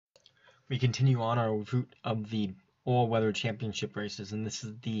We continue on our route of the all-weather championship races, and this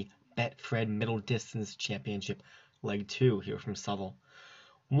is the Betfred Middle Distance Championship, Leg 2 here from Southall.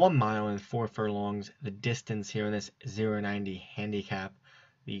 1 mile and 4 furlongs, the distance here in this 0.90 handicap.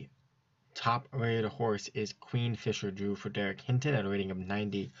 The top rated horse is Queen Fisher, drew for Derek Hinton at a rating of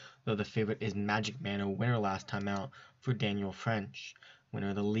 90, though the favorite is Magic Man, a winner last time out, for Daniel French, winner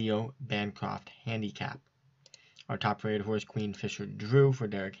of the Leo Bancroft handicap. Our top-rated horse, Queen Fisher, drew for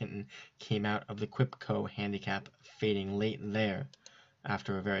Derek Hinton, came out of the Quipco handicap, fading late there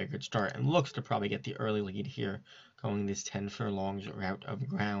after a very good start, and looks to probably get the early lead here, going this 10 furlongs route of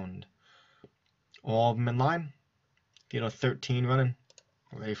ground. All of them in line. Field of 13 running.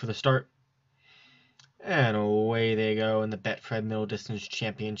 Ready for the start. And away they go in the Betfred Middle Distance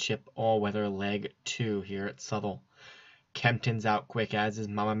Championship All-Weather Leg 2 here at Southall. Kempton's out quick, as is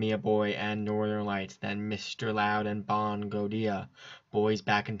Mamma Mia Boy and Northern Lights, then Mr. Loud and Bon Godia. Boys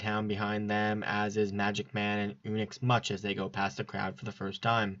back in town behind them, as is Magic Man and Unix Much as they go past the crowd for the first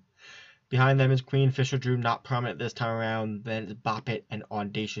time. Behind them is Queen Fisher, drew not prominent this time around, then it's Bop It and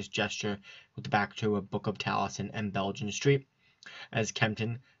Audacious Gesture, with the back two of Book of Taliesin and Belgian Street, as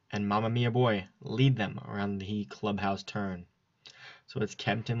Kempton and Mamma Mia Boy lead them around the clubhouse turn. So it's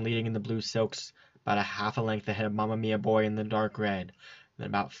Kempton leading in the blue silks, about a half a length ahead of Mamma Mia Boy in the dark red. Then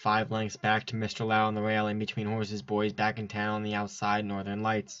about 5 lengths back to Mr. Loud on the rail, in between horses. Boys back in town on the outside, Northern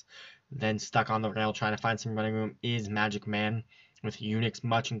Lights. Then stuck on the rail trying to find some running room is Magic Man, with Unix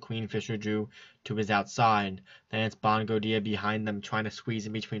Much and Queen Fisher drew to his outside. Then it's Bon Godia behind them trying to squeeze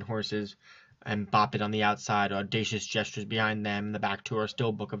in between horses, and Bop It on the outside. Audacious Gestures behind them, and the back two are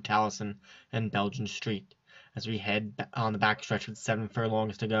still Book of Taliesin and Belgian Street. As we head on the backstretch with 7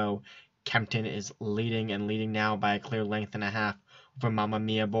 furlongs to go, Kempton is leading, and leading now by a clear length and a half over Mamma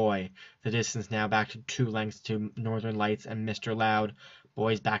Mia Boy. The distance now back to 2 lengths to Northern Lights and Mr. Loud.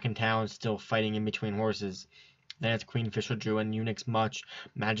 Boys back in town still fighting in between horses. Then it's Queen Fisher drew and Unix Much.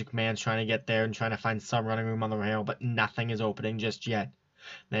 Magic Man's trying to get there and trying to find some running room on the rail, but nothing is opening just yet.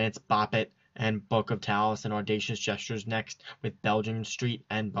 Then it's Bop It and Book of Taliesin and Audacious Gestures next, with Belgian Street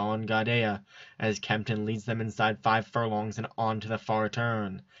and Bon Godia, as Kempton leads them inside 5 furlongs and on to the far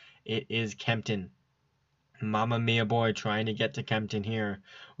turn. It is Kempton. Mamma Mia Boy trying to get to Kempton here,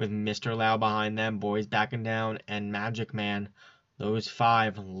 with Mr. Loud behind them, Boys backing down, and Magic Man. Those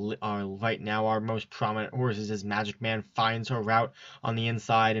 5 are right now our most prominent horses, as Magic Man finds her route on the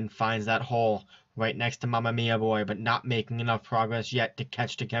inside and finds that hole right next to Mamma Mia Boy, but not making enough progress yet to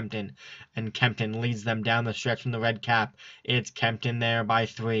catch to Kempton. And Kempton leads them down the stretch from the red cap. It's Kempton there by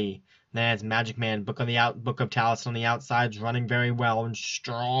 3. Then it's Magic Man, Book of Taliesin on the outsides, running very well in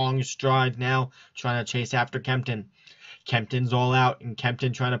strong strides now, trying to chase after Kempton. Kempton's all out, and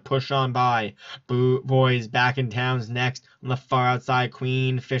Kempton trying to push on by. Boys back in town's next. On the far outside,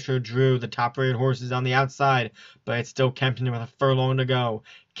 Queen Fisher drew. The top-rated horses on the outside, but it's still Kempton with a furlong to go.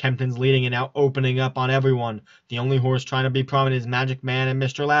 Kempton's leading and now opening up on everyone. The only horse trying to be prominent is Magic Man and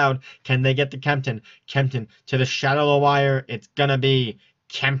Mr. Loud. Can they get to Kempton? Kempton to the shadow of the wire. It's gonna be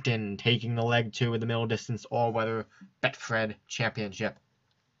Kempton taking the Leg 2 with the middle distance all-weather Betfred Championship.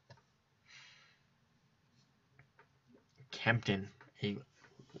 Kempton, a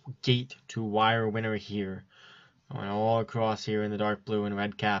gate-to-wire winner here. Going all across here in the dark blue and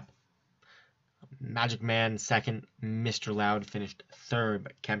red cap. Magic Man second, Mr. Loud finished third,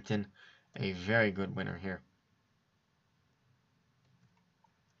 but Kempton, a very good winner here.